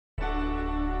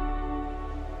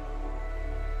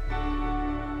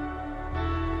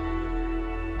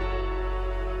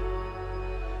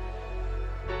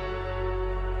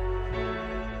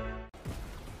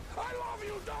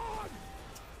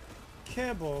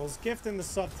Kibbles gifting the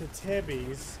sub to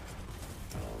Tibbies.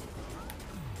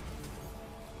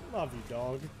 Love you,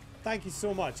 dog. Thank you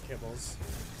so much, Kibbles.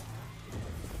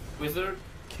 Wizard.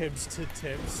 Kibs to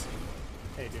Tibbs.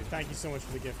 Hey, dude, thank you so much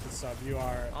for the gifted sub. You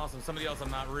are awesome. Somebody else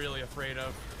I'm not really afraid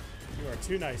of. You are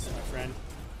too nice, my friend.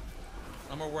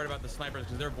 I'm more worried about the snipers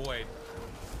because they're void.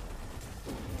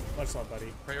 Much love,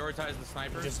 buddy. Prioritize the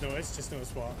snipers. Just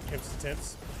notice what? Kibs to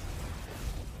Tibbs.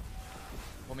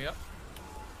 Pull me up.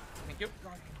 Thank you.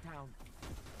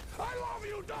 I love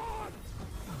you, dog!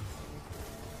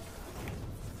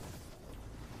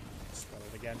 Spell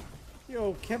it again.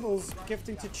 Yo, Kibbles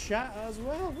gifting to chat as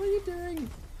well. What are you doing?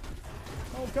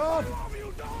 Oh god! I love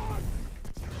you, dog!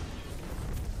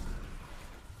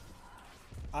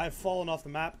 I've fallen off the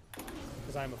map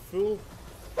because I'm a fool.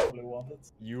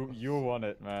 You want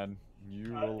it, man.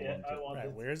 You will want it.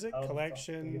 Right, where is it?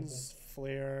 Collections,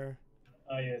 flare.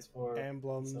 Oh yeah, it's for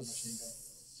emblems.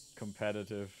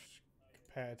 Competitive.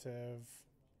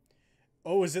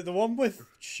 Oh, is it the one with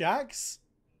shacks?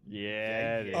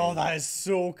 Yeah. Oh, that is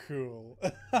so cool.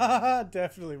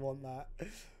 Definitely want that.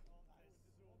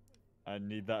 I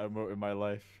need that emote in my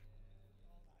life.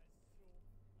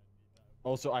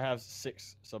 Also, I have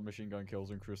 6 submachine gun kills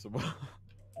in Crucible.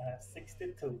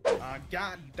 62.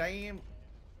 God damn.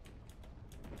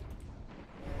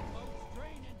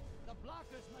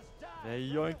 They're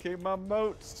yoinking my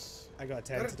moats. I got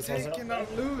 10 to They're deposit. taking our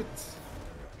loot.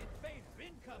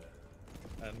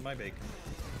 And my bacon.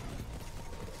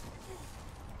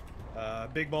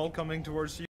 Big ball coming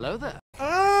towards you. Hello there.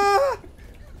 Ah!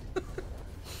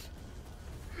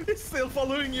 It's still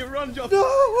following you. Run, Job. No!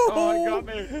 Oh, it got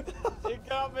me. It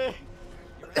got me.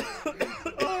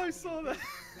 Oh, I saw that.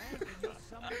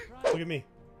 Look at me.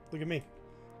 Look at me.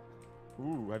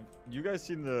 Ooh, have you guys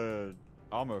seen the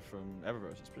armor from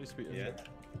Eververse? It's pretty sweet, isn't it?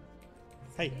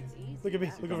 Hey, look at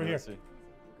me. Look over here.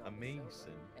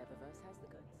 Amazing.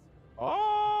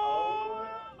 Oh,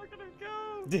 look at him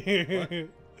go.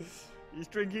 He's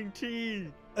drinking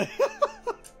tea. Nah,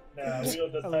 we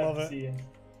got the I time love to it. see him.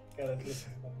 Gotta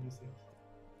listen to my music.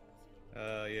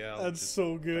 Yeah. I'll That's just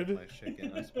so cut good. my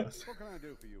chicken, I suppose. What can I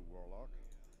do for you, Warlock?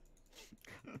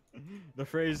 The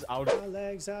phrase out. My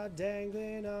legs are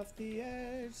dangling off the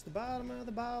edge. The bottom of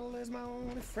the bottle is my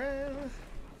only friend.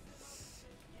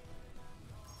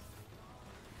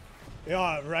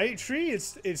 Yeah, right, Tree?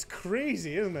 It's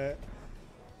crazy, isn't it?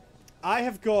 I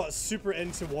have got super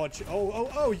into watching.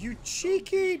 Oh, you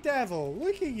cheeky devil.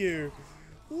 Look at you.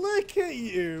 Look at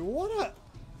you. What a.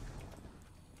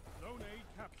 Zone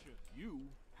A captured. You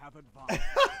have advanced.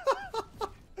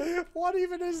 What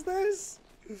even is this?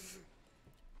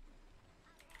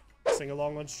 Sing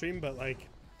along on stream, but like,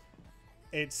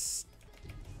 it's.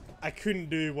 I couldn't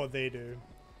do what they do.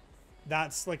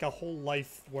 That's like a whole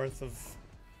life worth of.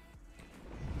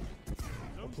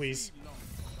 Oh, please.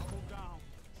 Double down.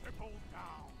 Triple down.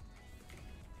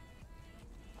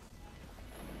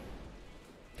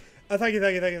 Oh, thank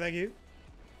you.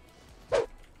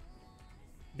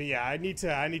 But yeah, I need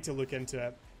to look into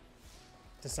it.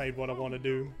 Decide what I want to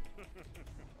do.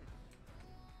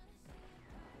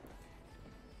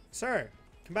 Sir,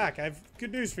 come back. I have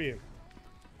good news for you.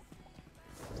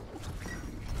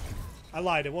 I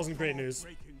lied. It wasn't great news.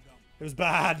 It was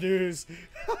bad news.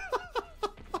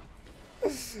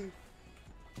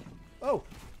 Oh.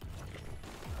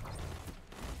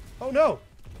 Oh no.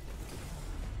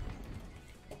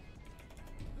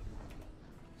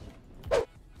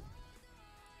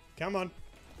 Come on.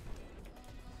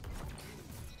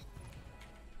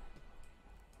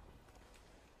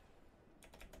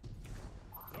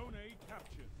 Zone A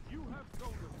captured. You have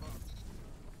zone advantage.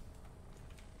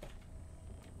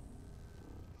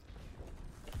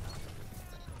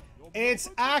 It's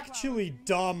actually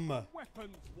dumb.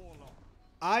 Weapons, Warlock.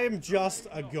 I am just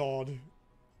a god.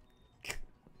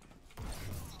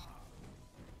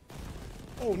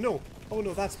 Oh no. Oh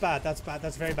no, that's bad. That's bad.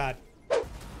 That's very bad.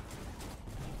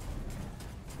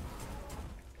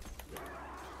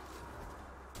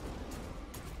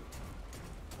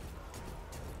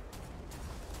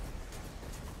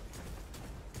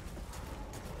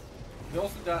 You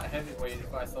also got heavyweight,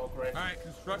 if I saw correctly. All right,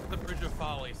 construct the Bridge of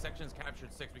Folly. Sections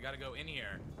captured 6. We got to go in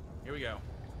here. Here we go.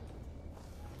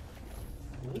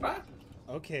 What?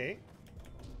 Okay.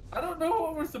 I don't know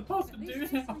what we're supposed to do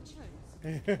now.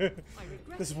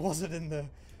 This wasn't in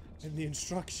the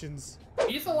instructions.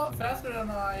 He's a lot faster than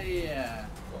I.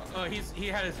 Oh, he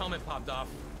had his helmet popped off.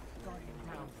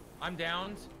 I'm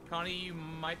downed. Connie, you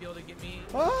might be able to get me.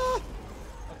 Ah!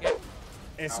 Okay.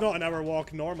 It's not an hour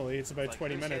walk normally. It's about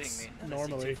 20 minutes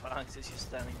normally. You're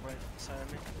standing right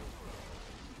beside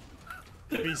me.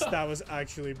 Beast, that was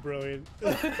actually brilliant.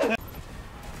 Special ammo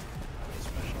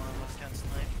can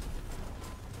snipe.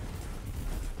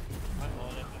 I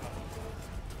hold it.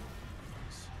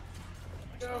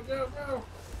 Go, go, go!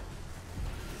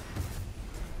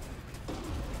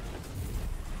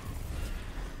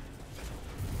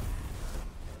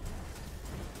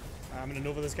 I'm gonna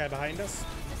Nova this guy behind us.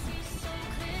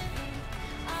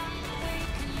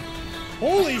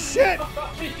 Holy shit!